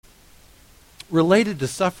related to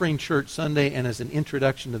Suffering Church Sunday and as an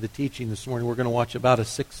introduction to the teaching this morning, we're going to watch about a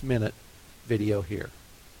 6-minute video here.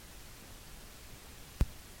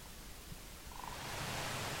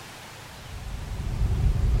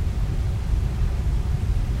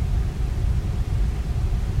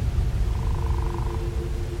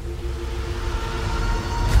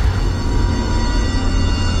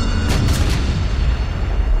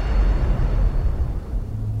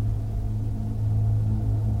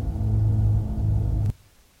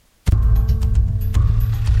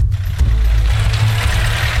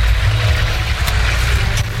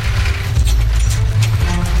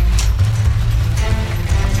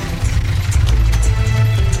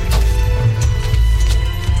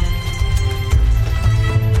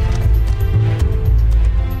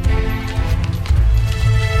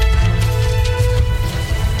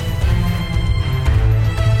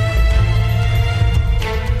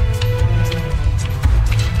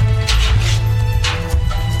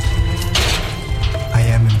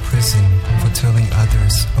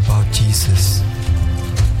 Jesus.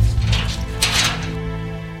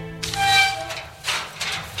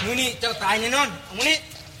 มื้อนี้เจ้าตายแน่นอนเอามื้อนี้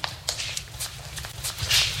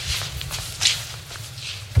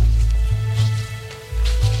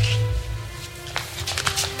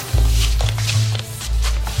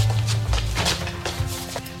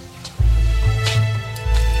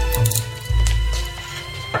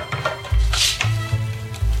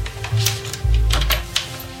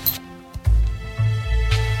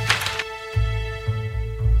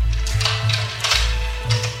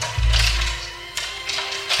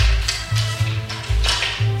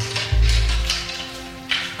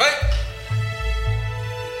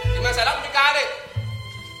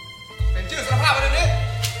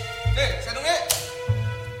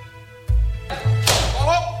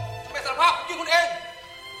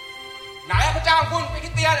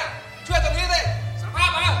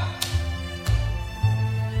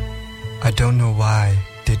I don't know why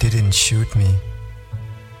they didn't shoot me.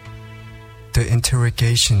 The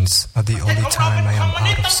interrogations are the only time I am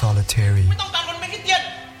out of solitary.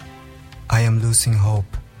 I am losing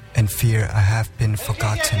hope and fear I have been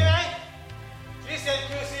forgotten.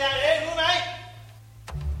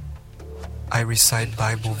 I recite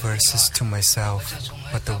Bible verses to myself,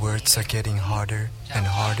 but the words are getting harder and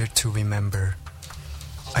harder to remember.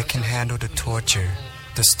 I can handle the torture,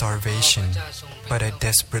 the starvation, but I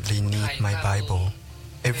desperately need my Bible.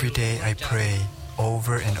 Every day I pray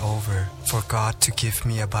over and over for God to give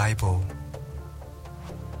me a Bible.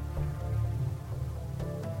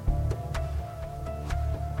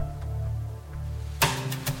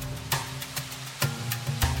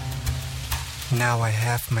 Now I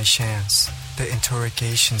have my chance. The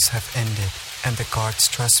interrogations have ended, and the guards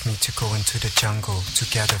trust me to go into the jungle to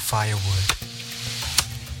gather firewood.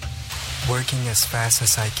 Working as fast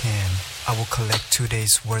as I can, I will collect 2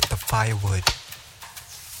 days' worth of firewood.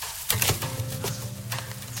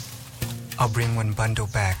 I'll bring one bundle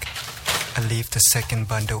back and leave the second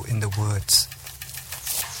bundle in the woods.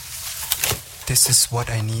 This is what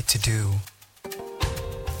I need to do.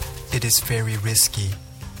 It is very risky,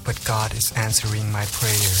 but God is answering my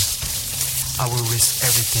prayer. I will risk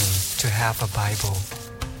everything to have a Bible.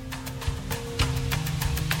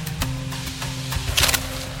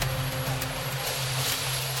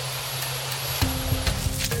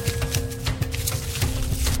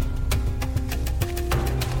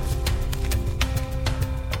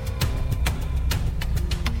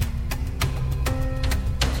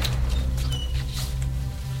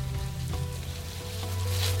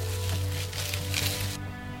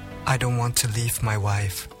 I don't want to leave my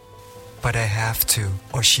wife, but I have to,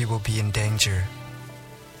 or she will be in danger.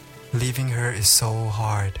 Leaving her is so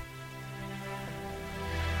hard.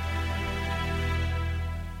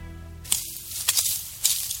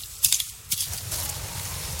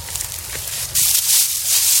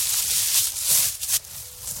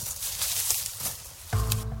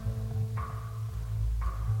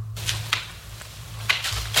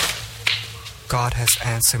 God has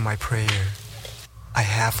answered my prayer. I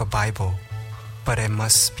have a Bible, but I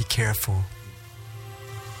must be careful.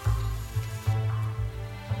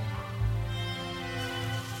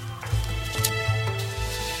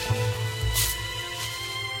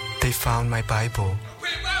 They found my Bible,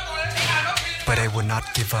 but I would not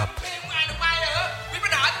give up.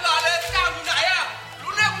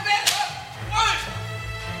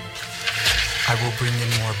 I will bring in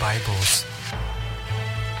more Bibles.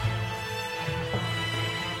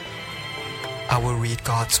 I will read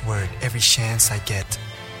God's word every chance I get.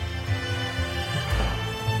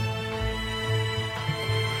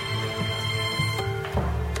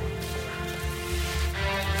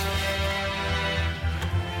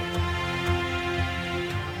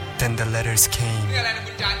 Then the letters นี่ came. อะไรนะ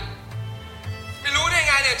คุณจันไม่รู้ได้ไ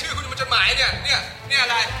งเนี่ยชื่อคุณมันจดหมายเนี่ยอะ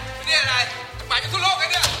ไรเนี่ยอะไรจดหมายจากทั่วโลกเลย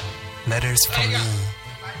เนี่ย Letters from me.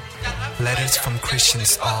 Letters from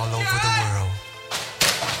Christians all over the world.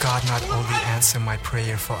 God not only answered my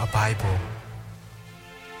prayer for a Bible,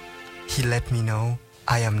 He let me know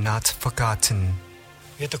I am not forgotten.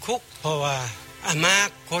 อย่าตะคุกเพราะว่าอามา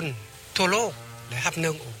คนทั่วโลกได้รับเนื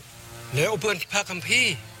องโอแล้วเอาเพื่อนพระคัมภี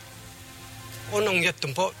ร์โอนองยัดตุ่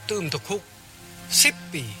มเพาะตื้มตะคุก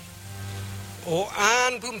10 ปีโออ่า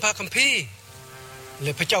นพึ่มพระคัมภีร์แ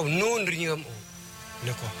ล้วพระเจ้านูนเรียมโอแ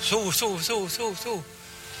ล้วก็สู้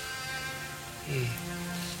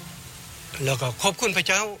แล้วก็ขอบคุณพระ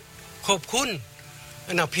เจ้าขอบคุณ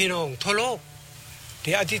พี่น้องทั่วโลก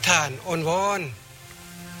ที่อธิษฐานอ้อนวอน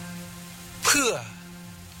เพื่อ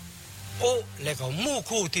โอ้แล้วก็หมู่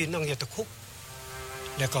คู่ที่น้องยะตะคุก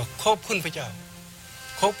แล้วก็ขอบคุณพระเจ้า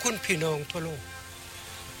ขอบคุณพี่น้องทั่วโลก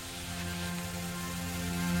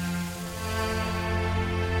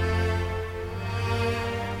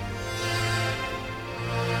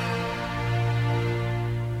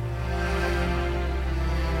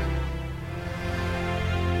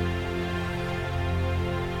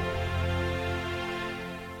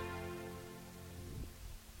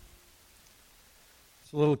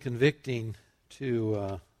It's a little convicting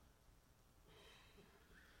to,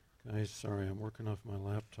 guys, sorry, I'm working off my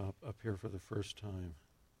laptop up here for the first time.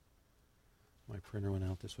 My printer went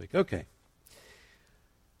out this week. Okay.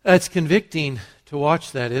 It's convicting to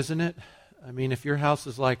watch that, isn't it? I mean, if your house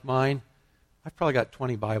is like mine, I've probably got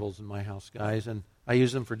 20 Bibles in my house, guys, and I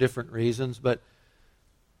use them for different reasons, but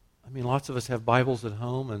I mean, lots of us have Bibles at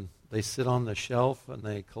home, and they sit on the shelf, and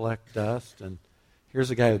they collect dust, and here's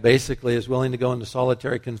a guy who basically is willing to go into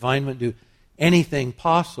solitary confinement, do anything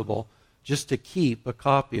possible just to keep a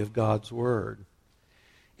copy of God's Word.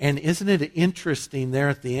 And isn't it interesting there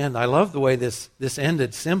at the end? I love the way this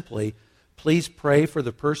ended simply. Please pray for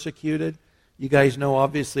the persecuted. You guys know,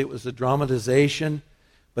 obviously, it was a dramatization,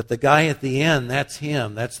 but the guy at the end, that's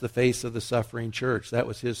him. That's the face of the suffering church. That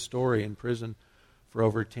was his story in prison for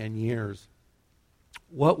over 10 years.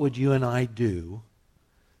 What would you and I do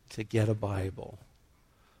to get a Bible?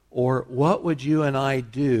 Or what would you and I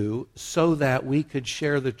do so that we could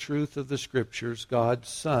share the truth of the Scriptures, God's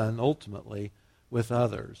Son, ultimately, with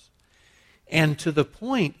others? And to the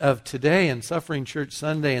point of today in Suffering Church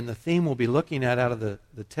Sunday, and the theme we'll be looking at out of the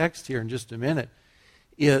text here in just a minute,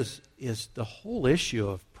 is the whole issue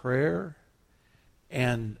of prayer.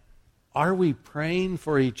 And are we praying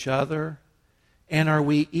for each other? And are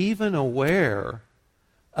we even aware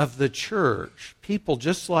of the church, people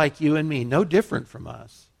just like you and me, no different from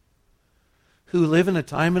us, who live in a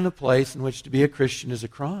time and a place in which to be a Christian is a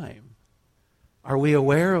crime? Are we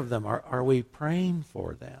aware of them? Are we praying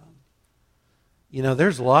for them? You know,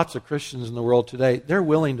 there's lots of Christians in the world today. They're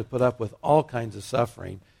willing to put up with all kinds of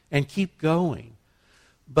suffering and keep going.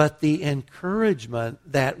 But the encouragement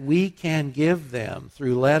that we can give them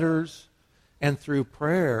through letters and through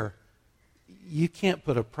prayer, you can't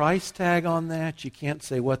put a price tag on that. You can't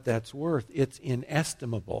say what that's worth. It's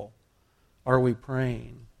inestimable. Are we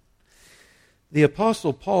praying? The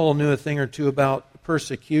Apostle Paul knew a thing or two about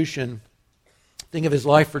persecution. Think of his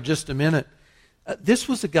life for just a minute. This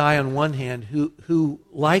was a guy on one hand who,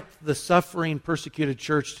 like the suffering, persecuted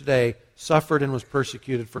church today, suffered and was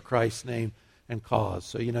persecuted for Christ's name and cause.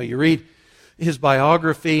 So, you know, you read his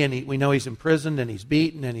biography, and we know he's imprisoned, and he's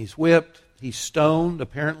beaten, and he's whipped. He's stoned,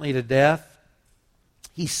 apparently to death.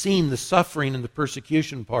 He's seen the suffering and the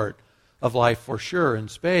persecution part of life for sure in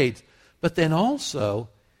spades. But then also,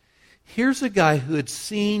 here's a guy who had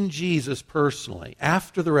seen Jesus personally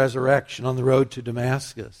after the resurrection on the road to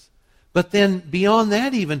Damascus. But then beyond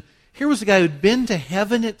that even, here was a guy who'd been to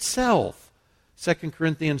heaven itself. 2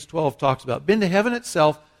 Corinthians 12 talks about been to heaven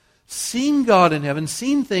itself, seen God in heaven,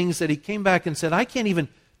 seen things that he came back and said, I can't even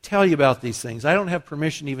tell you about these things. I don't have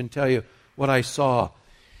permission to even tell you what I saw.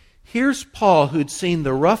 Here's Paul, who'd seen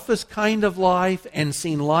the roughest kind of life and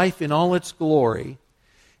seen life in all its glory.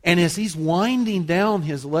 And as he's winding down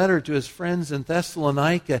his letter to his friends in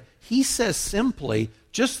Thessalonica, he says simply,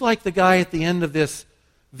 just like the guy at the end of this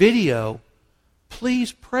video,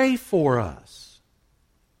 please pray for us.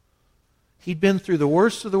 He'd been through the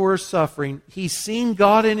worst of the worst suffering. He's seen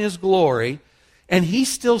God in His glory. And he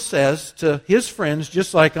still says to his friends,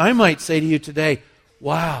 just like I might say to you today,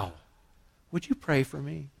 wow, would you pray for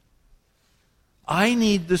me? I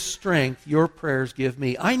need the strength your prayers give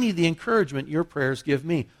me. I need the encouragement your prayers give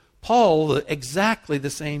me. Paul, exactly the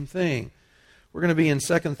same thing. We're going to be in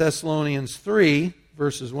 2 Thessalonians 3,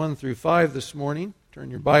 verses 1 through 5 this morning.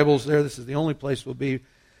 Turn your Bibles there. This is the only place we'll be,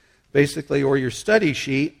 basically, or your study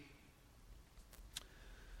sheet.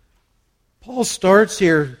 Paul starts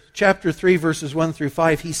here, chapter 3, verses 1 through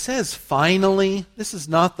 5. He says, finally. This is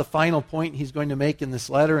not the final point he's going to make in this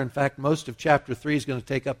letter. In fact, most of chapter 3 is going to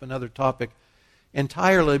take up another topic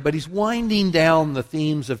entirely. But he's winding down the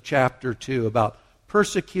themes of chapter 2 about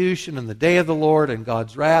persecution and the day of the Lord and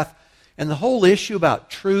God's wrath. And the whole issue about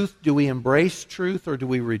truth. Do we embrace truth or do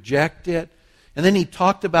we reject it? And then he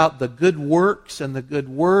talked about the good works and the good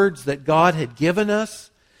words that God had given us.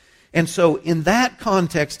 And so in that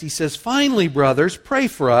context, he says, finally, brothers, pray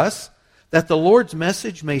for us that the Lord's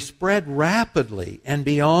message may spread rapidly and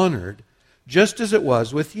be honored, just as it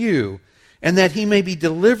was with you, and that he may be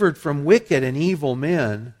delivered from wicked and evil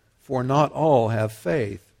men, for not all have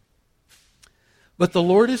faith. But the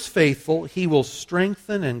Lord is faithful. He will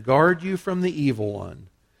strengthen and guard you from the evil one.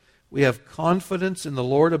 We have confidence in the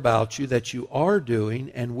Lord about you that you are doing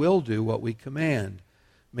and will do what we command.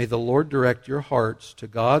 May the Lord direct your hearts to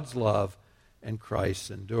God's love and Christ's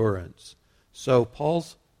endurance. So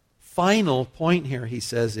Paul's final point here, he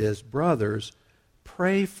says, is, brothers,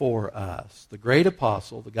 pray for us. The great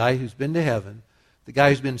apostle, the guy who's been to heaven, the guy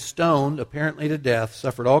who's been stoned, apparently to death,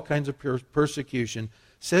 suffered all kinds of persecution,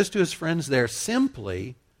 says to his friends there,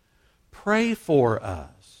 simply, pray for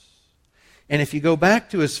us. And if you go back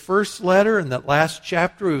to his first letter in that last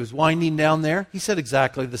chapter, he was winding down there, he said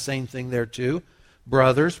exactly the same thing there too.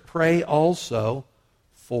 Brothers, pray also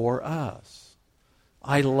for us.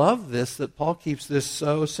 I love this, that Paul keeps this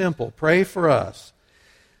so simple. Pray for us.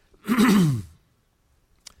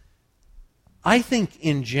 I think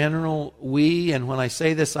in general, we, and when I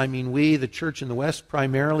say this, I mean we, the church in the West,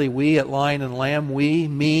 primarily we at Lion and Lamb, we,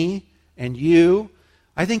 me, and you,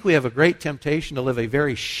 I think we have a great temptation to live a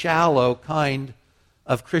very shallow kind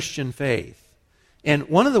of Christian faith. And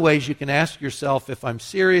one of the ways you can ask yourself if I'm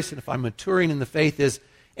serious and if I'm maturing in the faith is,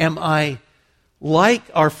 am I, like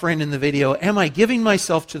our friend in the video, am I giving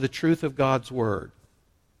myself to the truth of God's Word?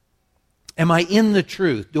 Am I in the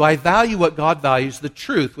truth? Do I value what God values, the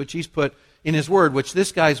truth which He's put in His Word, which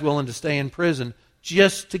this guy's willing to stay in prison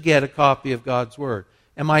just to get a copy of God's Word?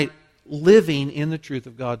 Am I living in the truth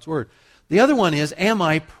of God's Word? The other one is, am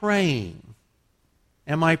I praying?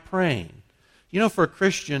 Am I praying? You know, for a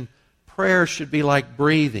Christian, prayer should be like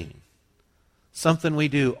breathing, something we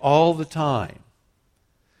do all the time.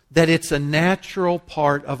 That it's a natural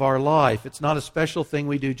part of our life. It's not a special thing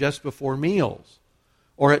we do just before meals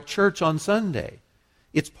or at church on Sunday.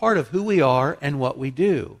 It's part of who we are and what we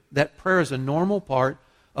do. That prayer is a normal part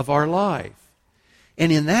of our life.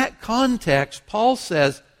 And in that context, Paul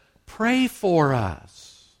says, pray for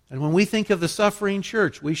us. And when we think of the suffering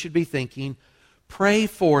church, we should be thinking, pray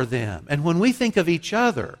for them. And when we think of each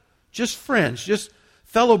other, just friends, just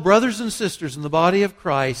fellow brothers and sisters in the body of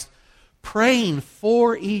Christ, praying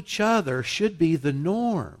for each other should be the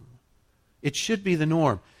norm. It should be the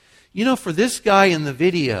norm. You know, for this guy in the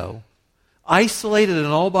video, isolated and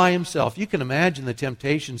all by himself, you can imagine the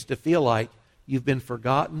temptations to feel like you've been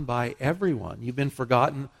forgotten by everyone. You've been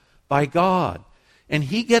forgotten by God. And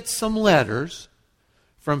he gets some letters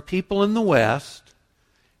from people in the West,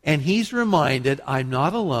 and he's reminded, I'm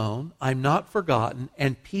not alone, I'm not forgotten,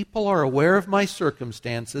 and people are aware of my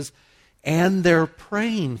circumstances, and they're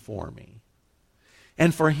praying for me.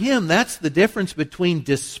 And for him, that's the difference between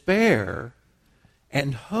despair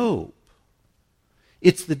and hope.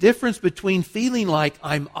 It's the difference between feeling like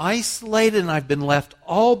I'm isolated and I've been left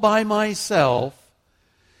all by myself,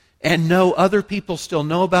 and no, other people still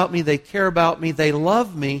know about me, they care about me, they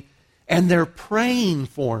love me, and they're praying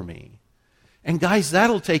for me. And guys,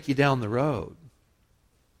 that'll take you down the road.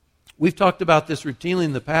 We've talked about this routinely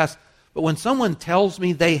in the past, but when someone tells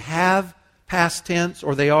me they have past tense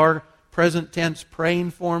or they are present tense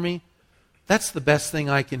praying for me, that's the best thing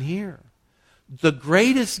I can hear. The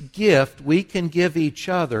greatest gift we can give each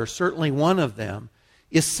other, certainly one of them,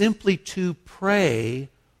 is simply to pray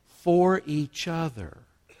for each other.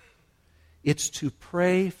 It's to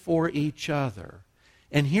pray for each other.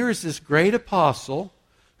 And here is this great apostle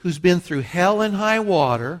who's been through hell and high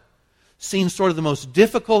water, seen sort of the most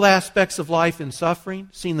difficult aspects of life in suffering,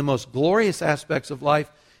 seen the most glorious aspects of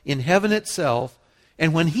life in heaven itself.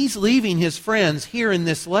 And when he's leaving his friends here in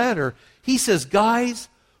this letter, he says, guys,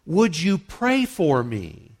 would you pray for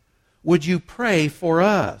me? Would you pray for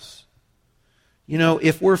us? You know,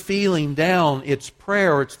 if we're feeling down, it's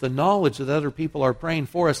prayer, it's the knowledge that other people are praying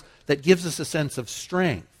for us that gives us a sense of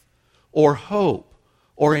strength or hope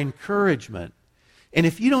or encouragement. And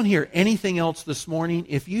if you don't hear anything else this morning,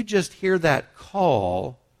 if you just hear that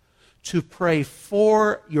call to pray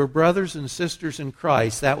for your brothers and sisters in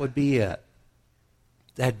Christ, that would be it.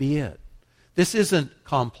 That'd be it. This isn't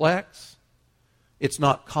complex. It's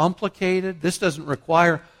not complicated. This doesn't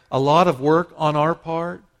require a lot of work on our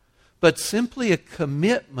part, but simply a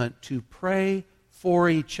commitment to pray for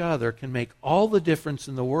each other can make all the difference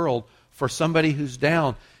in the world for somebody who's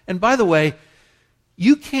down. And by the way,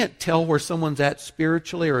 you can't tell where someone's at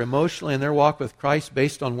spiritually or emotionally in their walk with Christ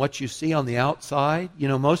based on what you see on the outside. You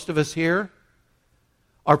know, most of us here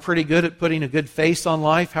are pretty good at putting a good face on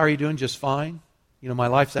life. How are you doing? Just fine. You know, my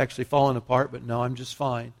life's actually falling apart, but no, I'm just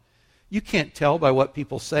fine. You can't tell by what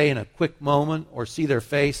people say in a quick moment or see their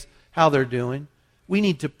face how they're doing. We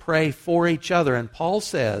need to pray for each other. And Paul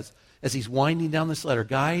says, as he's winding down this letter,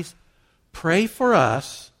 guys, pray for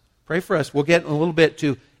us. Pray for us. We'll get in a little bit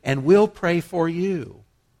to, and we'll pray for you.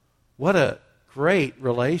 What a great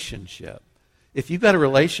relationship. If you've got a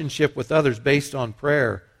relationship with others based on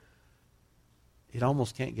prayer, it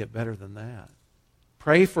almost can't get better than that.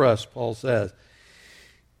 Pray for us, Paul says.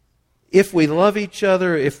 If we love each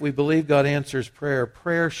other, if we believe God answers prayer,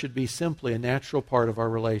 prayer should be simply a natural part of our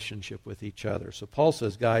relationship with each other. So Paul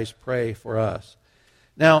says, guys, pray for us.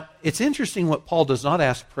 Now, it's interesting what Paul does not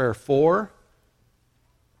ask prayer for.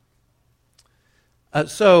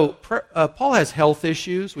 Paul has health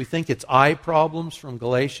issues. We think it's eye problems from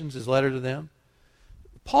Galatians, his letter to them.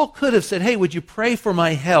 Paul could have said, hey, would you pray for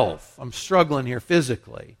my health? I'm struggling here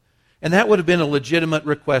physically. And that would have been a legitimate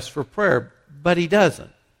request for prayer, but he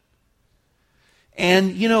doesn't.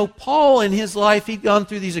 And, you know, Paul in his life, he'd gone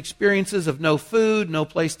through these experiences of no food, no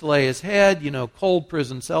place to lay his head, you know, cold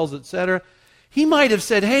prison cells, etc. He might have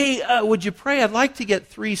said, hey, would you pray? I'd like to get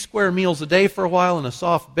 3 square meals a day for a while and a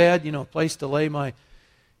soft bed, you know, a place to lay my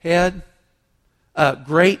head.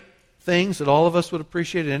 Great things that all of us would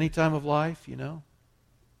appreciate at any time of life, you know.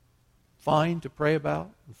 Fine to pray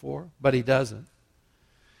about and for, but he doesn't.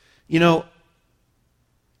 You know,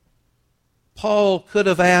 Paul could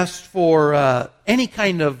have asked for any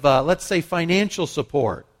kind of, let's say, financial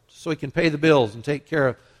support so he can pay the bills and take care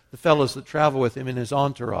of the fellows that travel with him in his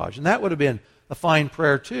entourage. And that would have been a fine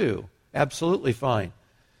prayer too. Absolutely fine.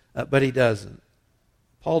 But he doesn't.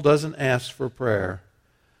 Paul doesn't ask for prayer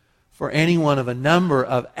for any one of a number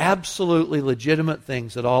of absolutely legitimate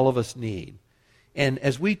things that all of us need. And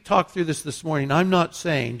as we talk through this morning, I'm not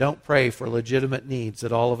saying don't pray for legitimate needs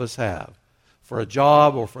that all of us have. For a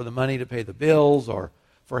job or for the money to pay the bills or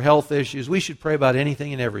for health issues. We should pray about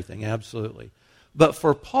anything and everything, absolutely. But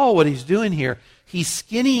for Paul, what he's doing here, he's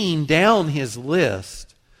skinnying down his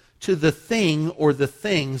list to the thing or the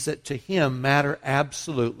things that to him matter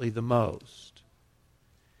absolutely the most.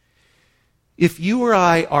 If you or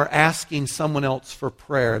I are asking someone else for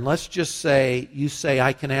prayer, and let's just say you say,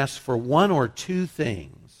 I can ask for 1 or 2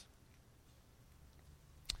 things.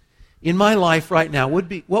 In my life right now,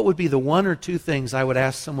 what would be the 1 or 2 things I would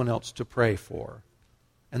ask someone else to pray for?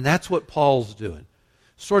 And that's what Paul's doing.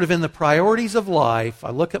 Sort of in the priorities of life,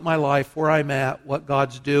 I look at my life, where I'm at, what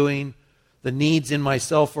God's doing, the needs in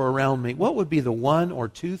myself or around me. What would be the 1 or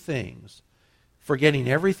 2 things, forgetting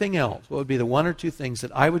everything else, what would be the 1 or 2 things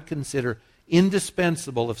that I would consider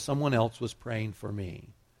indispensable if someone else was praying for me?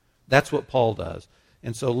 That's what Paul does.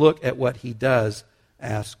 And so look at what he does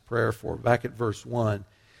ask prayer for. Back at verse 1.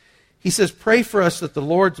 He says, pray for us that the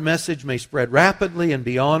Lord's message may spread rapidly and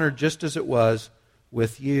be honored just as it was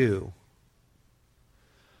with you.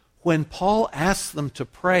 When Paul asks them to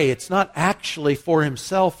pray, it's not actually for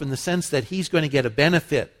himself in the sense that he's going to get a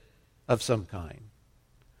benefit of some kind.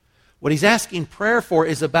 What he's asking prayer for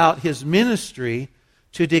is about his ministry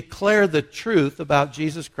to declare the truth about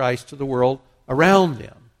Jesus Christ to the world around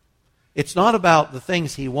him. It's not about the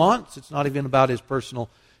things he wants. It's not even about his personal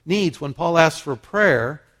needs. When Paul asks for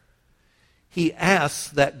prayer, he asks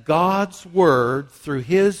that God's word through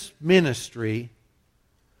his ministry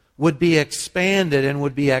would be expanded and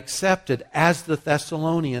would be accepted as the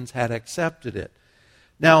Thessalonians had accepted it.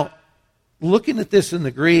 Now, looking at this in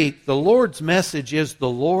the Greek, the Lord's message is the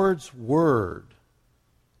Lord's word.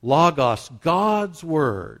 Logos, God's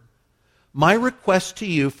word. My request to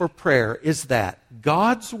you for prayer is that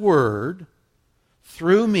God's word,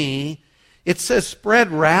 through me, it says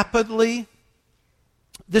spread rapidly.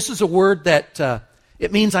 This is a word that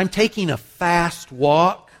it means I'm taking a fast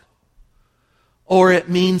walk, or it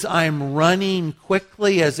means I'm running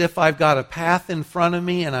quickly as if I've got a path in front of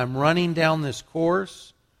me and I'm running down this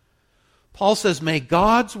course. Paul says, may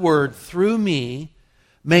God's word through me,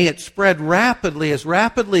 may it spread rapidly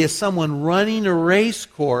as someone running a race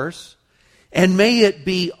course, and may it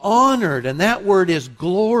be honored, and that word is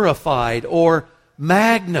glorified or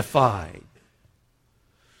magnified.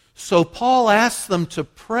 So Paul asks them to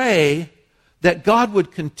pray that God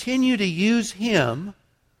would continue to use him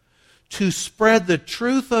to spread the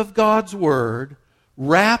truth of God's word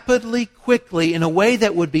rapidly, quickly, in a way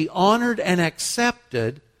that would be honored and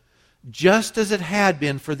accepted just as it had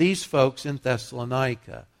been for these folks in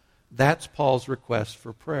Thessalonica. That's Paul's request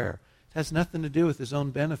for prayer. It has nothing to do with his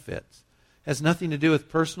own benefits. It has nothing to do with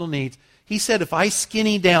personal needs. He said, if I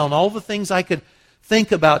skinny down all the things I could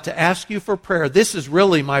think about to ask you for prayer, this is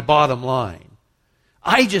really my bottom line.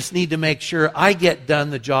 I just need to make sure I get done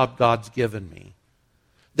the job God's given me.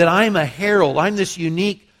 That I'm a herald. I'm this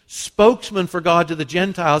unique spokesman for God to the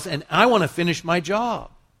Gentiles, and I want to finish my job.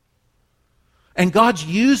 And God's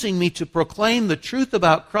using me to proclaim the truth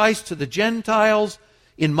about Christ to the Gentiles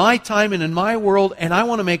in my time and in my world, and I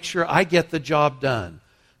want to make sure I get the job done.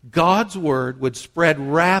 God's word would spread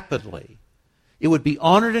rapidly. It would be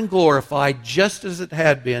honored and glorified just as it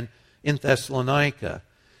had been in Thessalonica.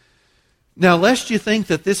 Now, lest you think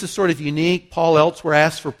that this is sort of unique, Paul elsewhere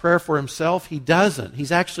asks for prayer for himself. He doesn't.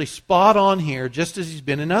 He's actually spot on here, just as he's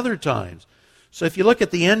been in other times. So if you look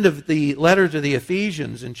at the end of the letter to the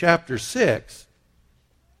Ephesians in chapter 6,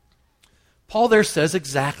 Paul there says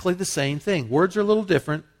exactly the same thing. Words are a little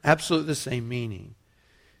different, absolutely the same meaning.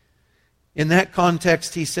 In that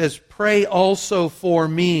context, he says, pray also for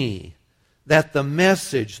me, that the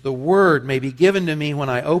message, the word, may be given to me when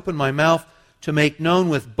I open my mouth to make known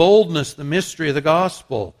with boldness the mystery of the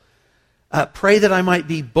gospel. Pray that I might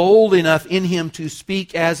be bold enough in him to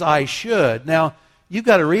speak as I should. Now, you've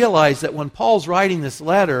got to realize that when Paul's writing this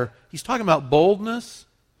letter, he's talking about boldness.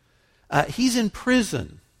 He's in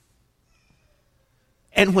prison.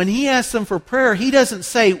 And when he asks them for prayer, he doesn't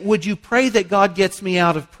say, would you pray that God gets me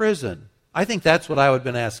out of prison? I think that's what I would have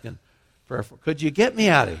been asking prayer for. Could you get me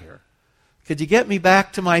out of here? Could you get me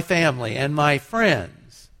back to my family and my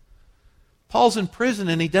friends? Paul's in prison,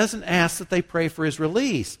 and he doesn't ask that they pray for his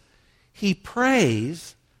release. He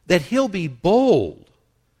prays that he'll be bold,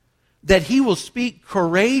 that he will speak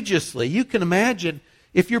courageously. You can imagine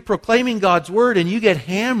if you're proclaiming God's word and you get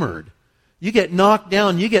hammered, you get knocked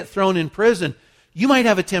down, you get thrown in prison, you might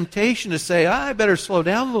have a temptation to say, I better slow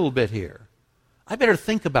down a little bit here. I better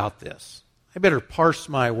think about this. I better parse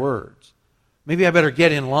my words. Maybe I better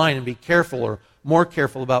get in line and be careful or more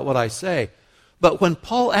careful about what I say. But when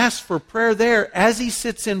Paul asks for prayer there, as he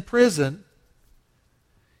sits in prison,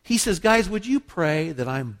 he says, guys, would you pray that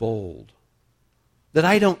I'm bold? That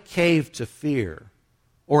I don't cave to fear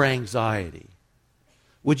or anxiety?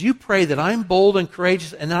 Would you pray that I'm bold and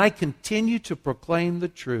courageous and that I continue to proclaim the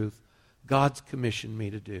truth God's commissioned me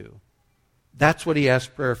to do? That's what he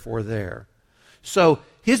asked prayer for there. So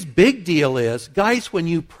his big deal is, guys, when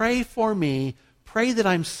you pray for me, pray that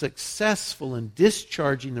I'm successful in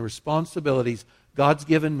discharging the responsibilities God's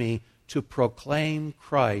given me to proclaim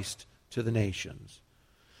Christ to the nations.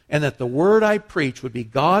 And that the word I preach would be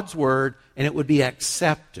God's word and it would be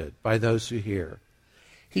accepted by those who hear.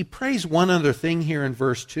 He prays one other thing here in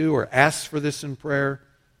verse 2, or asks for this in prayer.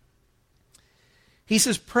 He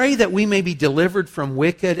says, pray that we may be delivered from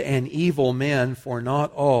wicked and evil men, for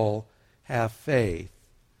not all have faith.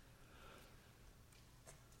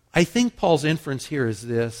 I think Paul's inference here is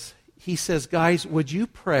this. He says, guys, would you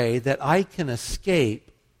pray that I can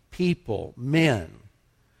escape people, men,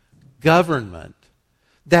 government,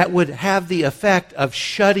 that would have the effect of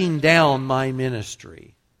shutting down my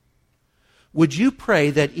ministry? Would you pray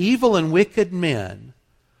that evil and wicked men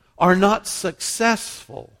are not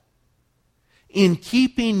successful in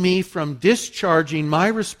keeping me from discharging my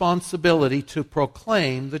responsibility to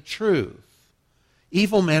proclaim the truth?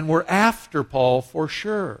 Evil men were after Paul for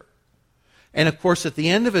sure. And of course, at the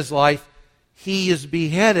end of his life, he is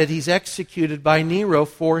beheaded. He's executed by Nero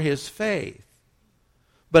for his faith.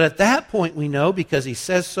 But at that point, we know, because he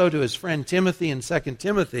says so to his friend Timothy in 2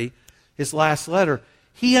 Timothy, his last letter,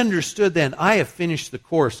 he understood then, I have finished the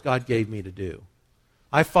course God gave me to do.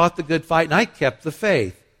 I fought the good fight and I kept the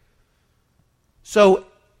faith. So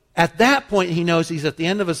at that point, he knows he's at the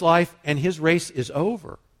end of his life and his race is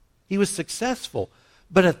over. He was successful.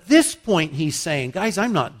 But at this point, he's saying, guys,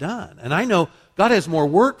 I'm not done. And I know God has more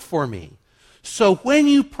work for me. So when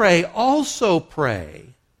you pray, also pray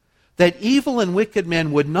that evil and wicked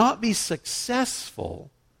men would not be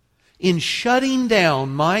successful in shutting down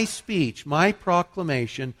my speech, my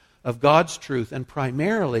proclamation of God's truth, and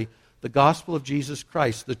primarily the gospel of Jesus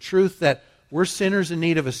Christ, the truth that we're sinners in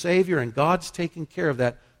need of a Savior, and God's taking care of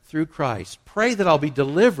that through Christ. Pray that I'll be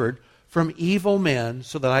delivered from evil men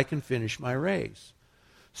so that I can finish my race.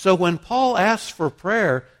 So when Paul asks for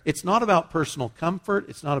prayer, it's not about personal comfort,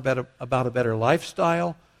 it's not about a better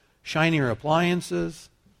lifestyle, shinier appliances,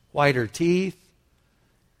 whiter teeth.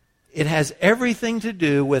 It has everything to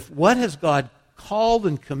do with what has God called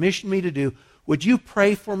and commissioned me to do. Would you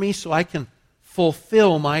pray for me so I can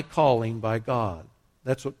fulfill my calling by God?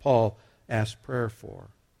 That's what Paul asked prayer for,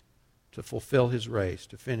 to fulfill his race,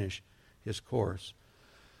 to finish his course.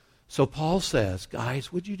 So Paul says,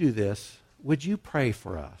 guys, would you do this? Would you pray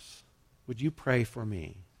for us? Would you pray for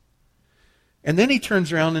me? And then he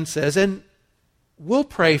turns around and says, and we'll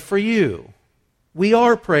pray for you. We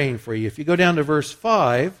are praying for you. If you go down to verse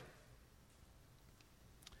 5,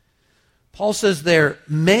 Paul says there,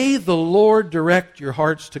 may the Lord direct your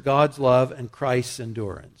hearts to God's love and Christ's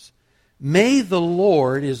endurance. May the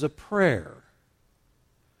Lord is a prayer.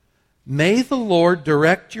 May the Lord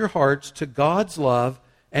direct your hearts to God's love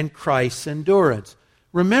and Christ's endurance.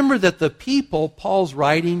 Remember that the people Paul's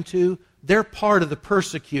writing to, they're part of the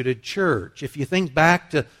persecuted church. If you think back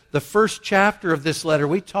to the first chapter of this letter,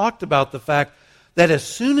 we talked about the fact that as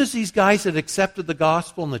soon as these guys had accepted the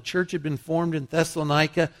gospel and the church had been formed in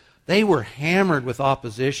Thessalonica, they were hammered with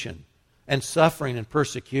opposition and suffering and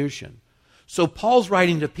persecution. So Paul's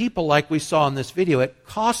writing to people like we saw in this video. It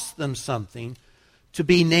costs them something to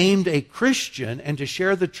be named a Christian and to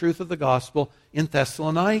share the truth of the gospel in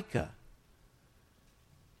Thessalonica.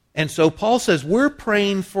 And so Paul says, we're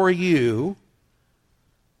praying for you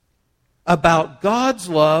about God's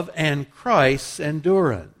love and Christ's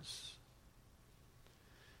endurance.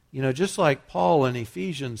 You know, just like Paul in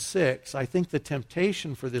Ephesians 6, I think the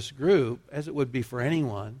temptation for this group, as it would be for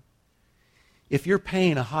anyone, if you're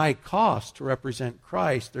paying a high cost to represent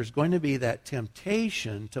Christ, there's going to be that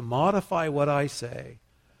temptation to modify what I say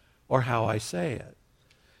or how I say it.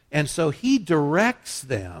 And so he directs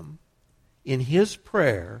them in his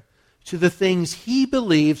prayer to the things he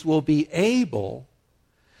believes will be able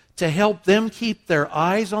to help them keep their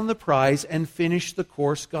eyes on the prize and finish the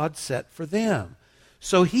course God set for them.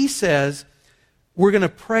 So he says, we're going to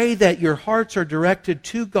pray that your hearts are directed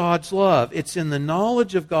to God's love. It's in the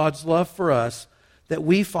knowledge of God's love for us that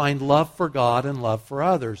we find love for God and love for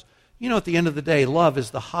others. You know, at the end of the day, love is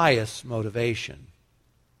the highest motivation.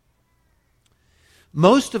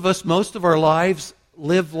 Most of us, most of our lives,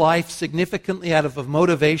 live life significantly out of a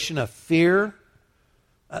motivation of fear.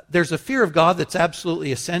 There's a fear of God that's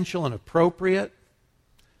absolutely essential and appropriate.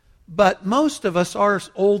 But most of us, our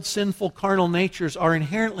old sinful carnal natures are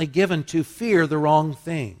inherently given to fear the wrong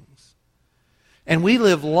things. And we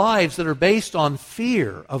live lives that are based on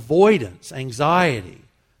fear, avoidance, anxiety.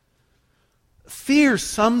 Fear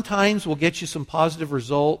sometimes will get you some positive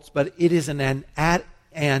results, but it is an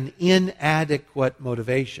inadequate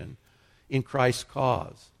motivation in Christ's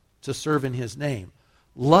cause to serve in His name.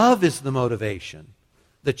 Love is the motivation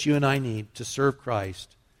that you and I need to serve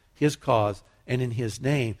Christ, His cause, and in His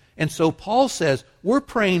name. And so Paul says, we're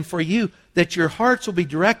praying for you that your hearts will be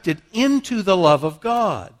directed into the love of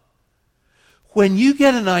God. When you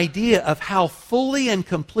get an idea of how fully and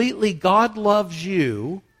completely God loves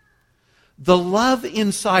you, the love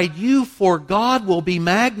inside you for God will be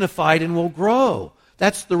magnified and will grow.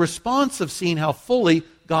 That's the response of seeing how fully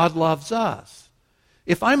God loves us.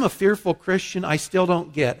 If I'm a fearful Christian, I still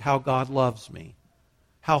don't get how God loves me,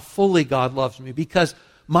 how fully God loves me, because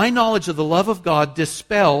my knowledge of the love of God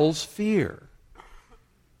dispels fear.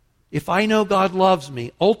 If I know God loves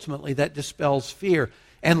me, ultimately that dispels fear.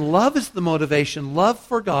 And love is the motivation. Love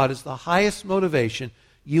for God is the highest motivation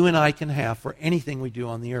you and I can have for anything we do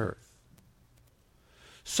on the earth.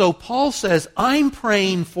 So Paul says, I'm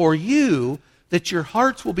praying for you that your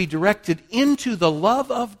hearts will be directed into the love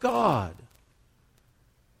of God.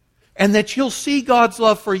 And that you'll see God's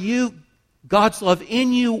love for you, God's love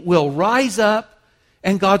in you will rise up,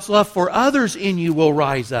 and God's love for others in you will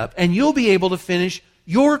rise up. And you'll be able to finish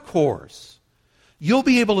your course. You'll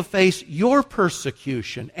be able to face your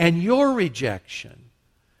persecution and your rejection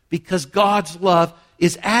because God's love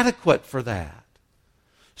is adequate for that.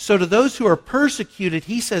 So to those who are persecuted,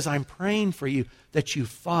 he says, I'm praying for you that you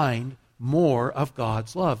find more of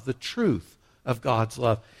God's love, the truth of God's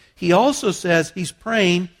love. He also says he's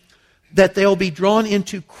praying that they'll be drawn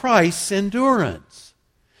into Christ's endurance,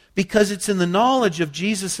 because it's in the knowledge of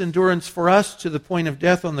Jesus' endurance for us to the point of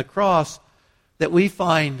death on the cross that we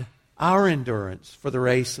find our endurance for the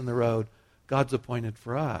race and the road God's appointed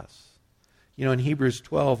for us. You know, in Hebrews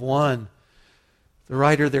 12:1, the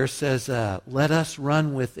writer there says, let us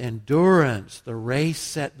run with endurance the race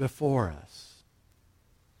set before us.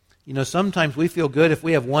 You know, sometimes we feel good if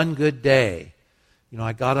we have one good day. You know,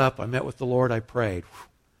 I got up, I met with the Lord, I prayed.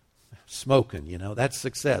 Smoking, you know, that's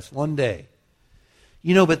success, one day.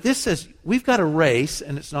 You know, but this says we've got a race,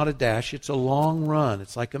 and it's not a dash, it's a long run.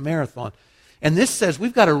 It's like a marathon. And this says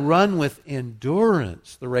we've got to run with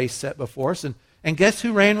endurance the race set before us. And guess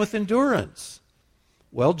who ran with endurance?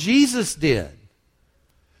 Well, Jesus did.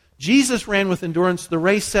 Jesus ran with endurance the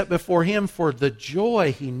race set before him for the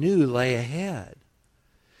joy he knew lay ahead.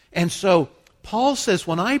 And so Paul says,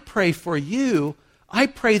 when I pray for you, I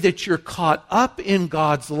pray that you're caught up in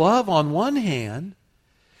God's love on one hand,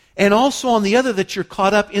 and also on the other that you're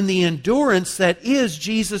caught up in the endurance that is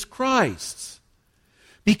Jesus Christ's.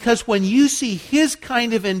 Because when you see His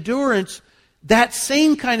kind of endurance, that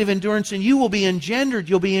same kind of endurance in you will be engendered.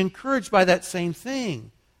 You'll be encouraged by that same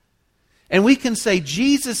thing. And we can say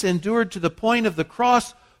Jesus endured to the point of the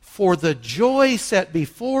cross for the joy set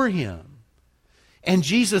before Him. And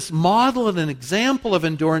Jesus modeled an example of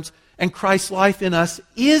endurance, and Christ's life in us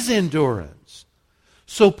is endurance.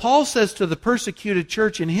 So Paul says to the persecuted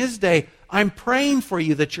church in his day, I'm praying for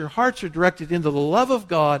you that your hearts are directed into the love of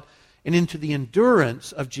God and into the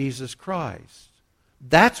endurance of Jesus Christ.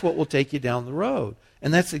 That's what will take you down the road.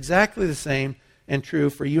 And that's exactly the same and true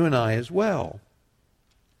for you and I as well.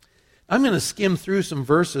 I'm going to skim through some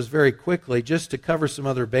verses very quickly just to cover some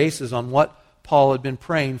other bases on what Paul had been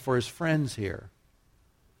praying for his friends here.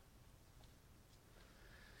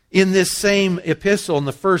 In this same epistle, in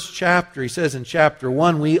the first chapter, he says in chapter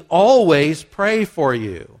 1, we always pray for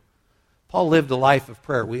you. Paul lived a life of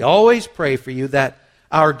prayer. We always pray for you that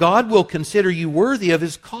our God will consider you worthy of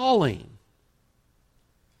His calling.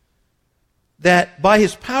 That by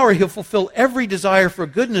His power He'll fulfill every desire for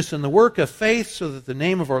goodness in the work of faith so that the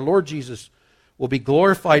name of our Lord Jesus will be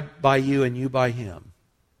glorified by you and you by Him.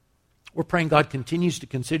 We're praying God continues to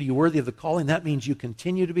consider you worthy of the calling. That means you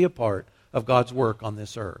continue to be a part of God's work on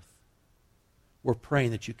this earth. We're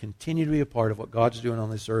praying that you continue to be a part of what God's doing on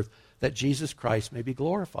this earth, that Jesus Christ may be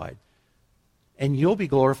glorified. And you'll be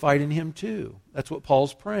glorified in Him too. That's what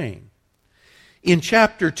Paul's praying. In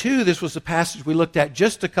chapter 2, this was the passage we looked at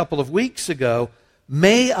just a couple of weeks ago.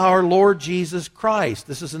 May our Lord Jesus Christ,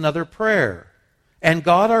 this is another prayer, and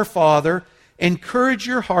God our Father encourage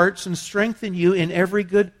your hearts and strengthen you in every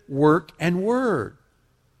good work and word.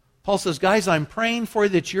 Paul says, guys, I'm praying for you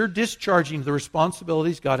that you're discharging the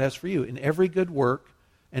responsibilities God has for you in every good work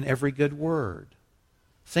and every good word.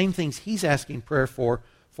 Same things he's asking prayer for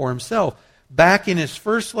himself. Back in his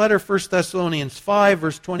first letter, 1 Thessalonians 5,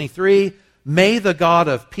 verse 23, may the God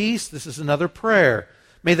of peace, this is another prayer,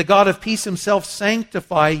 may the God of peace Himself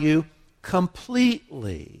sanctify you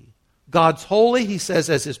completely. God's holy, he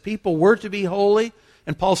says, as His people were to be holy.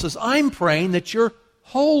 And Paul says, I'm praying that you're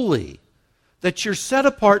holy, that you're set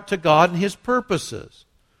apart to God and His purposes,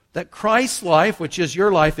 that Christ's life, which is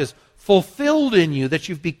your life, is fulfilled in you, that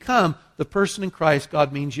you've become the person in Christ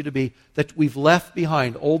God means you to be, that we've left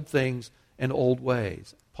behind old things and old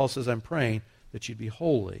ways. Paul says, I'm praying that you'd be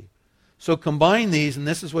holy. So combine these, and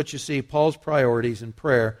this is what you see, Paul's priorities in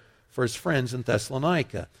prayer for his friends in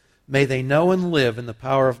Thessalonica. May they know and live in the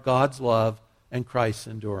power of God's love and Christ's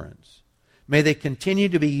endurance. May they continue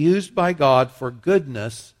to be used by God for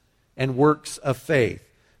goodness and works of faith.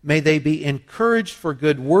 May they be encouraged for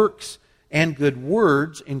good works and good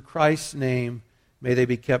words in Christ's name. May they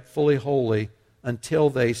be kept fully holy until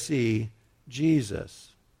they see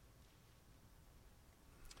Jesus.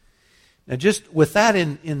 Now, just with that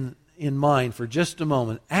in mind for just a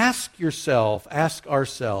moment, ask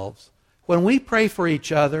ourselves, when we pray for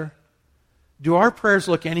each other, do our prayers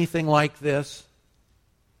look anything like this?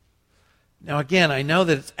 Now, again, I know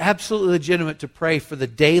that it's absolutely legitimate to pray for the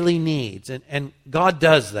daily needs, and God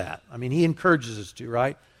does that. I mean, He encourages us to,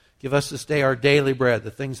 right? Give us this day our daily bread,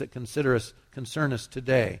 the things that concern us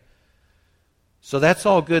today. So that's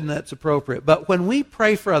all good and that's appropriate. But when we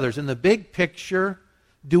pray for others, in the big picture,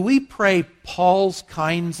 do we pray Paul's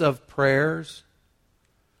kinds of prayers?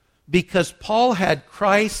 Because Paul had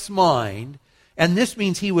Christ's mind, and this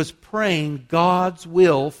means he was praying God's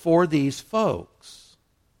will for these folks.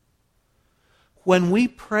 When we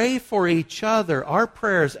pray for each other, our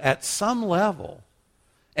prayers at some level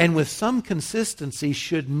and with some consistency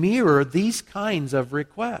should mirror these kinds of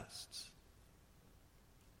requests.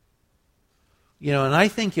 You know, and I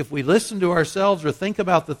think if we listen to ourselves or think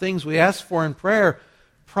about the things we ask for in prayer,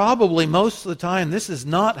 probably most of the time this is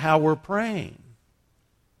not how we're praying.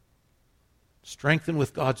 Strengthened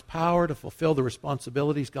with God's power to fulfill the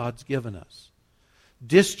responsibilities God's given us.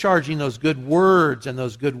 Discharging those good words and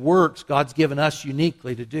those good works God's given us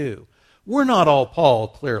uniquely to do. We're not all Paul,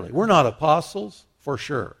 clearly. We're not apostles, for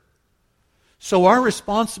sure. So our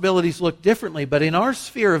responsibilities look differently, but in our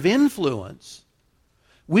sphere of influence,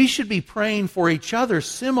 we should be praying for each other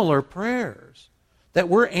similar prayers. That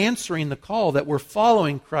we're answering the call, that we're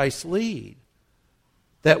following Christ's lead.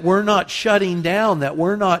 That we're not shutting down, that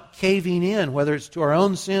we're not caving in, whether it's to our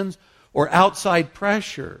own sins or outside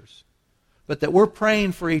pressures. But that we're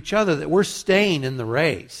praying for each other, that we're staying in the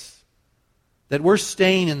race, that we're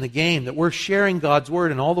staying in the game, that we're sharing God's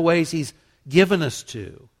Word in all the ways He's given us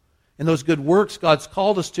to, and those good works God's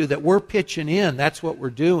called us to, that we're pitching in. That's what we're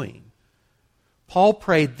doing. Paul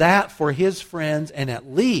prayed that for his friends, and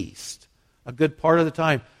at least a good part of the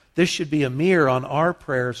time, this should be a mirror on our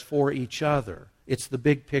prayers for each other. It's the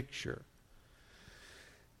big picture.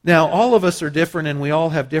 Now, all of us are different, and we all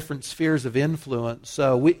have different spheres of influence.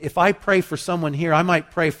 So if I pray for someone here, I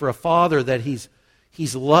might pray for a father that he's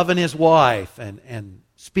loving his wife and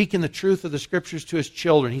speaking the truth of the Scriptures to his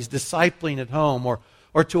children. He's discipling at home.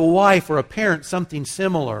 Or to a wife or a parent, something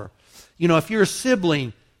similar. You know, if you're a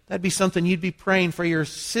sibling, that'd be something you'd be praying for your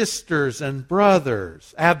sisters and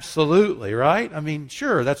brothers. Absolutely, right? I mean,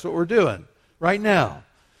 sure, that's what we're doing right now.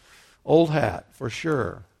 Old hat, for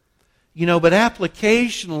sure. You know, but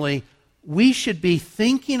applicationally, we should be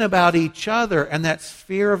thinking about each other and that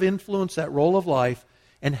sphere of influence, that role of life,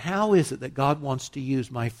 and how is it that God wants to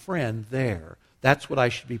use my friend there? That's what I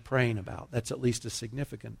should be praying about. That's at least a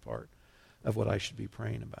significant part of what I should be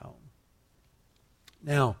praying about.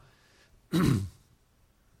 Now,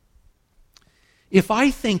 if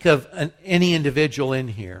I think of any individual in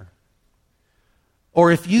here,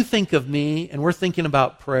 or if you think of me and we're thinking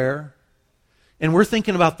about prayer, and we're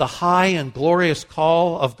thinking about the high and glorious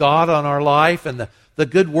call of God on our life and the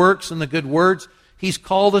good works and the good words He's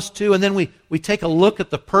called us to, and then we take a look at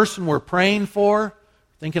the person we're praying for,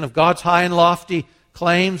 thinking of God's high and lofty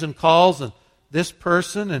claims and calls and this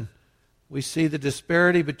person, and we see the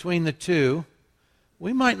disparity between the two,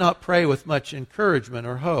 we might not pray with much encouragement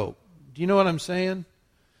or hope. Do you know what I'm saying?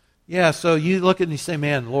 Yeah, so you look at it and you say,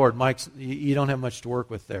 man, Lord, Mike's, you don't have much to work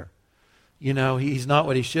with there. You know, he's not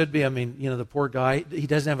what he should be. I mean, you know, the poor guy, he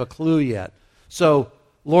doesn't have a clue yet. So,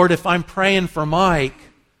 Lord, if I'm praying for Mike,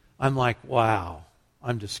 I'm like, wow,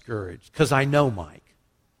 I'm discouraged. Because I know Mike.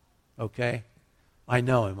 Okay? I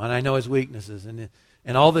know him, and I know his weaknesses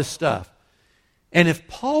and all this stuff. And if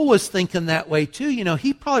Paul was thinking that way too, you know,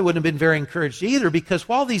 he probably wouldn't have been very encouraged either, because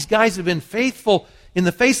while these guys have been faithful in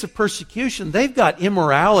the face of persecution, they've got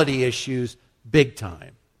immorality issues big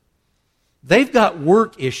time. They've got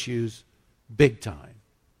work issues big time.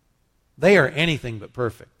 They are anything but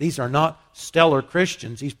perfect. These are not stellar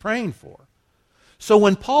Christians he's praying for. So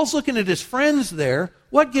when Paul's looking at his friends there,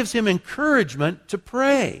 what gives him encouragement to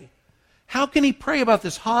pray? How can he pray about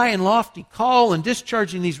this high and lofty call and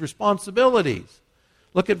discharging these responsibilities?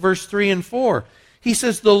 Look at verse 3 and 4. He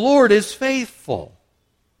says, the Lord is faithful.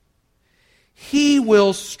 He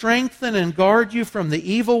will strengthen and guard you from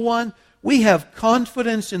the evil one. We have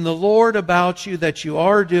confidence in the Lord about you that you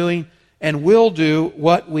are doing and will do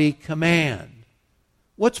what we command.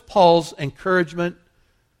 What's Paul's encouragement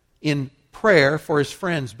in prayer for his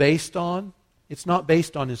friends based on? It's not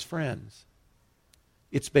based on his friends.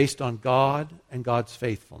 It's based on God and God's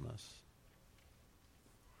faithfulness.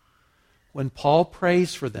 When Paul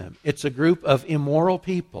prays for them, it's a group of immoral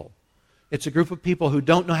people. It's a group of people who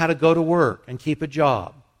don't know how to go to work and keep a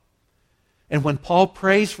job. And when Paul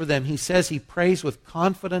prays for them, he says he prays with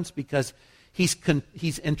confidence because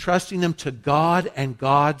he's entrusting them to God and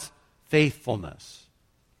God's faithfulness.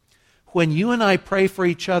 When you and I pray for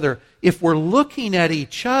each other, if we're looking at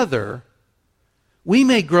each other, we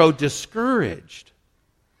may grow discouraged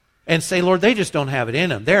and say, Lord, they just don't have it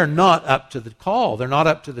in them. They're not up to the call. They're not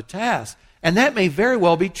up to the task. And that may very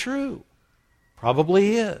well be true.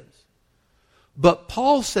 Probably is. But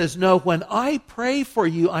Paul says, no, when I pray for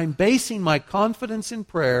you, I'm basing my confidence in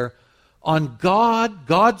prayer on God,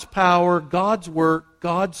 God's power, God's work,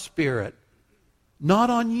 God's Spirit, not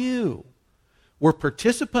on you. We're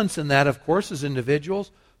participants in that, of course, as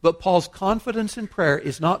individuals, but Paul's confidence in prayer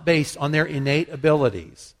is not based on their innate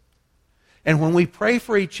abilities. And when we pray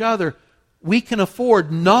for each other, we can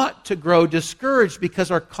afford not to grow discouraged because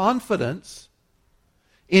our confidence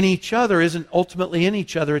in each other isn't ultimately in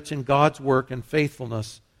each other. It's in God's work and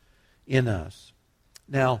faithfulness in us.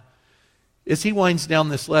 Now, as he winds down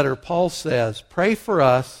this letter, Paul says, pray for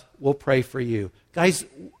us, we'll pray for you. Guys,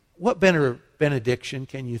 what better benediction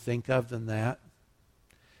can you think of than that?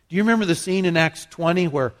 Do you remember the scene in Acts 20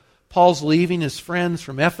 where Paul's leaving his friends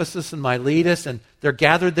from Ephesus and Miletus, and they're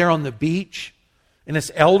gathered there on the beach, and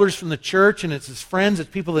it's elders from the church, and it's his friends, it's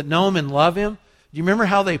people that know him and love him. Do you remember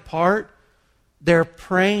how they part? They're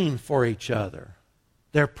praying for each other.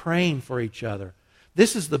 They're praying for each other.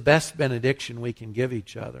 This is the best benediction we can give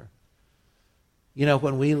each other. You know,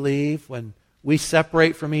 when we leave, when we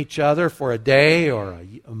separate from each other for a day or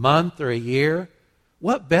a month or a year,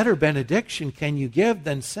 what better benediction can you give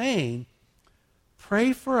than saying,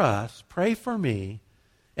 pray for us, pray for me,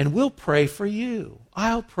 and we'll pray for you.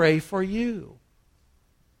 I'll pray for you.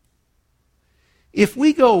 If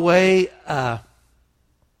we go away,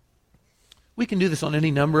 we can do this on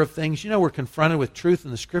any number of things. You know, we're confronted with truth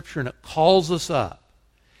in the Scripture and it calls us up.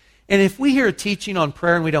 And if we hear a teaching on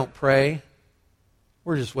prayer and we don't pray,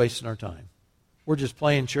 we're just wasting our time. We're just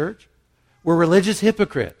playing church. We're religious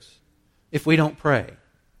hypocrites if we don't pray.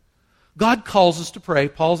 God calls us to pray.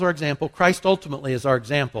 Paul's our example. Christ ultimately is our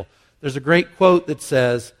example. There's a great quote that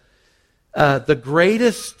says, the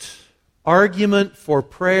greatest argument for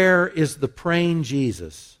prayer is the praying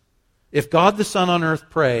Jesus. If God the Son on earth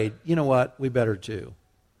prayed, you know what? We better too.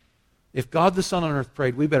 If God the Son on earth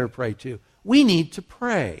prayed, we better pray too. We need to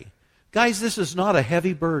pray. Guys, this is not a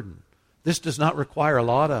heavy burden. This does not require a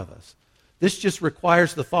lot of us. This just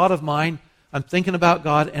requires the thought of mind. I'm thinking about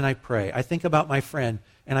God and I pray. I think about my friend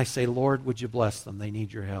and I say, Lord, would you bless them? They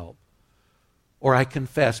need your help. Or I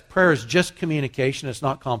confess. Prayer is just communication. It's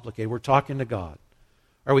not complicated. We're talking to God.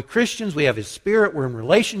 Are we Christians? We have His Spirit. We're in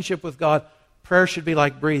relationship with God. Prayer should be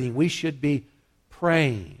like breathing. We should be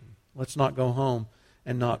praying. Let's not go home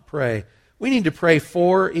and not pray. We need to pray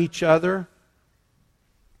for each other.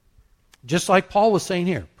 Just like Paul was saying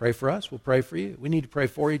here, pray for us, we'll pray for you. We need to pray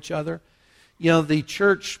for each other. You know, the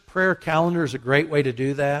church prayer calendar is a great way to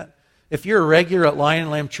do that. If you're a regular at Lion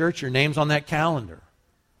and Lamb Church, your name's on that calendar.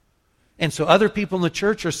 And so other people in the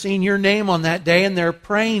church are seeing your name on that day and they're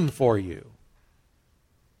praying for you.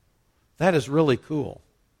 That is really cool.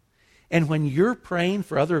 And when you're praying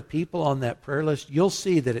for other people on that prayer list, you'll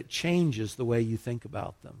see that it changes the way you think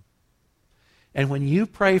about them. And when you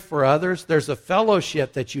pray for others, there's a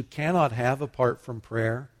fellowship that you cannot have apart from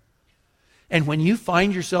prayer. And when you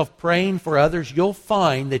find yourself praying for others, you'll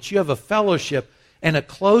find that you have a fellowship and a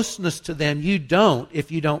closeness to them you don't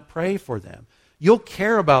if you don't pray for them. You'll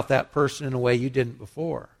care about that person in a way you didn't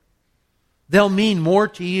before. They'll mean more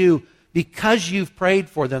to you because you've prayed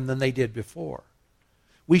for them than they did before.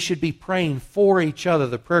 We should be praying for each other.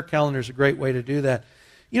 The prayer calendar is a great way to do that.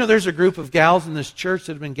 You know, there's a group of gals in this church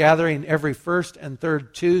that have been gathering every first and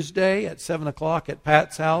third Tuesday at 7 o'clock at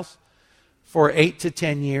Pat's house for 8 to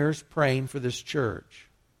 10 years praying for this church.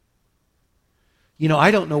 You know,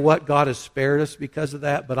 I don't know what God has spared us because of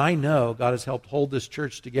that, but I know God has helped hold this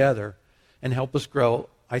church together and help us grow,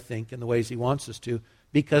 I think, in the ways He wants us to,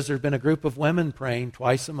 because there's been a group of women praying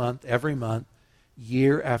twice a month, every month,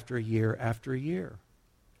 year after year after year.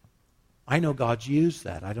 I know God's used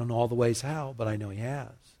that. I don't know all the ways how, but I know He has.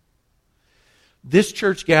 This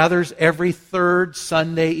church gathers every third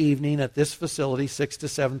Sunday evening at this facility, 6 to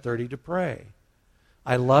 7:30, to pray.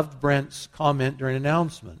 I loved Brent's comment during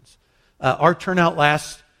announcements. Our turnout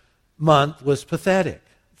last month was pathetic,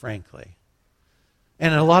 frankly.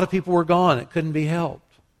 And a lot of people were gone. It couldn't be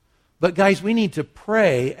helped. But guys, we need to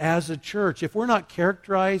pray as a church. If we're not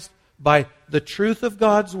characterized by the truth of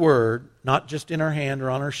God's Word, not just in our hand or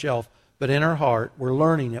on our shelf, but in our heart, we're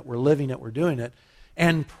learning it, we're living it, we're doing it.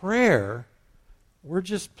 And prayer, we're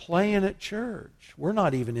just playing at church. We're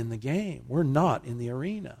not even in the game. We're not in the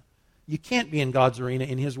arena. You can't be in God's arena,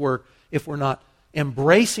 in His work, if we're not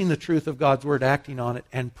embracing the truth of God's Word, acting on it,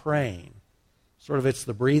 and praying. Sort of it's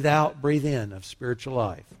the breathe out, breathe in of spiritual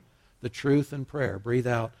life. The truth and prayer. Breathe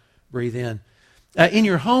out, breathe in. In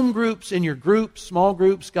your home groups, in your groups, small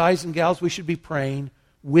groups, guys and gals, we should be praying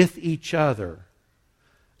with each other.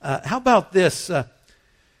 How about this?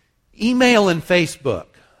 Email and Facebook.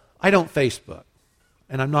 I don't Facebook,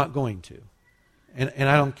 and I'm not going to. And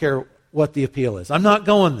I don't care what the appeal is. I'm not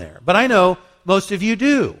going there. But I know most of you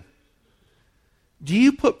do. Do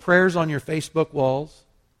you put prayers on your Facebook walls?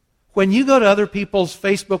 When you go to other people's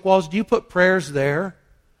Facebook walls, do you put prayers there?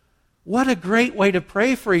 What a great way to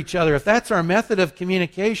pray for each other. If that's our method of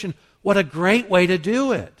communication, what a great way to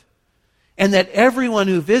do it. And that everyone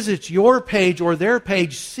who visits your page or their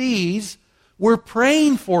page sees we're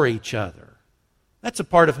praying for each other. That's a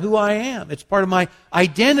part of who I am. It's part of my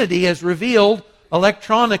identity as revealed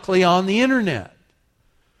electronically on the internet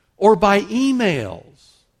or by emails.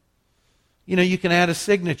 You know, you can add a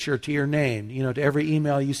signature to your name, to every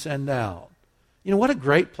email you send out. What a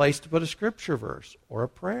great place to put a scripture verse or a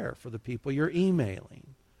prayer for the people you're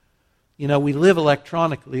emailing. We live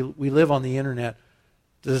electronically. We live on the internet.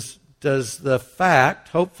 Does the fact,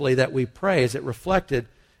 hopefully, that we pray, is it reflected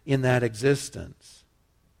in that existence?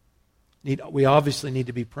 We obviously need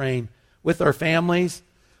to be praying with our families.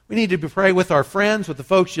 We need to be praying with our friends, with the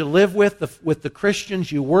folks you live with the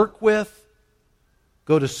Christians you work with,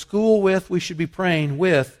 go to school with. We should be praying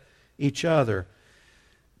with each other.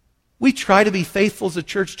 We try to be faithful as a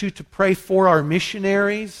church, too, to pray for our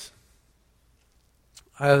missionaries.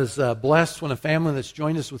 I was blessed when a family that's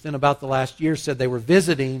joined us within about the last year said they were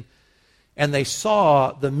visiting and they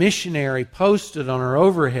saw the missionary posted on our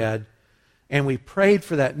overhead, and we prayed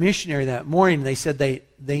for that missionary that morning. They said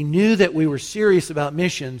they knew that we were serious about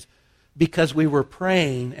missions because we were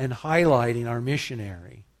praying and highlighting our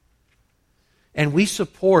missionary. And we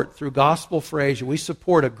support, through Gospel for Asia, we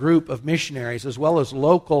support a group of missionaries as well as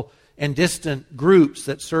local and distant groups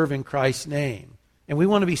that serve in Christ's name. And we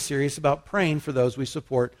want to be serious about praying for those we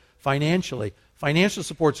support financially. Financial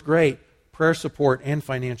support's great. Prayer support and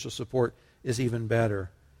financial support is even better.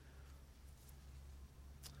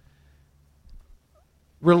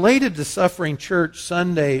 Related to Suffering Church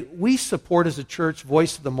Sunday, we support as a church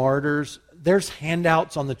Voice of the Martyrs. There's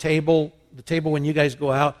handouts on the table when you guys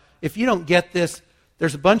go out. If you don't get this,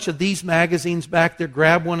 there's a bunch of these magazines back there.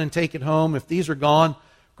 Grab one and take it home. If these are gone,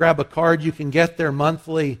 grab a card. You can get their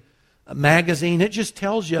monthly magazine. It just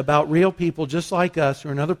tells you about real people just like us who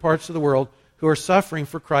are in other parts of the world who are suffering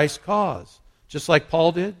for Christ's cause. Just like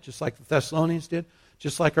Paul did, just like the Thessalonians did,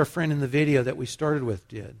 just like our friend in the video that we started with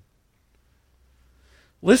did.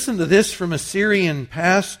 Listen to this from a Syrian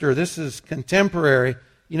pastor. This is contemporary.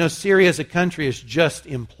 You know, Syria as a country is just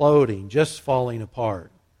imploding, just falling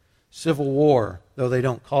apart. Civil war, though they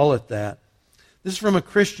don't call it that. This is from a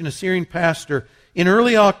Christian, a Syrian pastor. In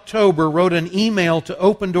early October, wrote an email to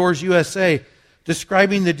Open Doors USA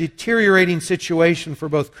describing the deteriorating situation for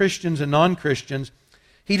both Christians and non-Christians.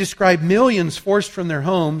 He described millions forced from their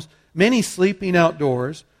homes, many sleeping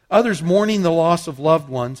outdoors, others mourning the loss of loved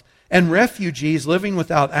ones, and refugees living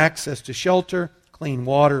without access to shelter, clean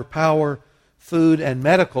water, power, food, and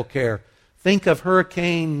medical care. Think of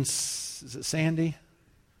Hurricane, is it Sandy?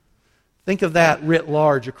 Think of that writ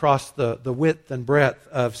large across the width and breadth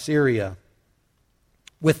of Syria.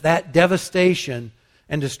 With that devastation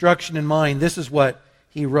and destruction in mind, this is what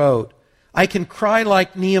he wrote. I can cry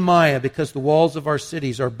like Nehemiah because the walls of our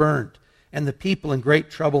cities are burnt and the people in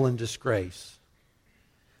great trouble and disgrace.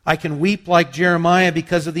 I can weep like Jeremiah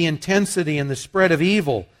because of the intensity and the spread of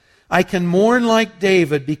evil. I can mourn like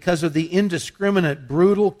David because of the indiscriminate,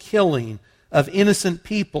 brutal killing of innocent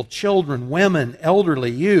people, children, women,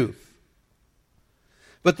 elderly, youth.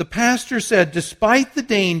 But the pastor said, despite the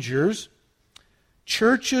dangers,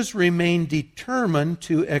 churches remain determined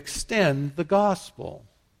to extend the gospel.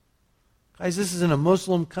 Guys, this is in a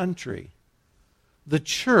Muslim country. The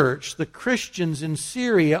church, the Christians in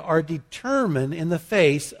Syria, are determined in the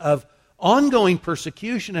face of ongoing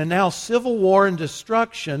persecution and now civil war and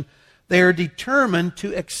destruction. They are determined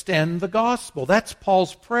to extend the gospel. That's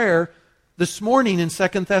Paul's prayer this morning in 2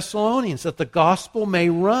 Thessalonians, that the gospel may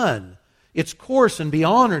run its course and be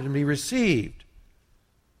honored and be received.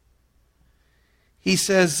 He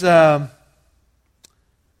says,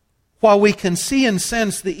 while we can see and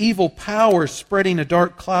sense the evil power spreading a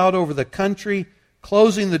dark cloud over the country,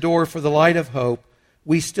 closing the door for the light of hope,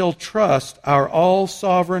 we still trust our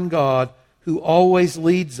all-sovereign God who always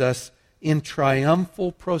leads us in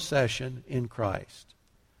triumphal procession in Christ.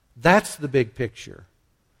 That's the big picture.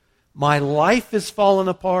 My life is falling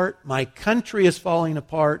apart. My country is falling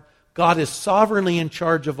apart. God is sovereignly in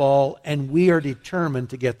charge of all, and we are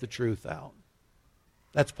determined to get the truth out.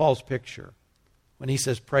 That's Paul's picture when he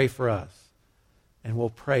says, pray for us, and we'll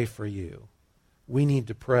pray for you. We need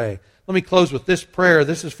to pray. Let me close with this prayer.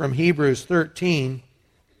 This is from Hebrews 13.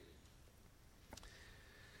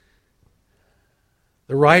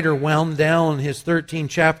 The writer wound down his 13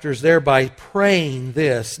 chapters there by praying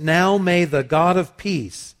this, now may the God of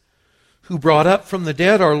peace, who brought up from the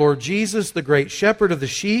dead our Lord Jesus, the great shepherd of the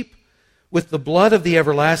sheep, with the blood of the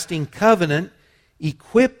everlasting covenant,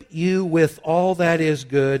 equip you with all that is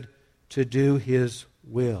good to do His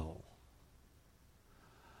will.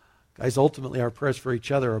 Guys, ultimately our prayers for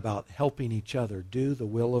each other are about helping each other do the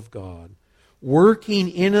will of God, working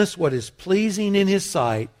in us what is pleasing in His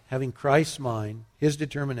sight, having Christ's mind, His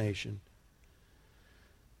determination.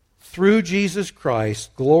 Through Jesus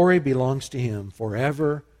Christ, glory belongs to Him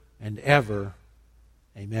forever and ever.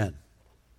 Amen.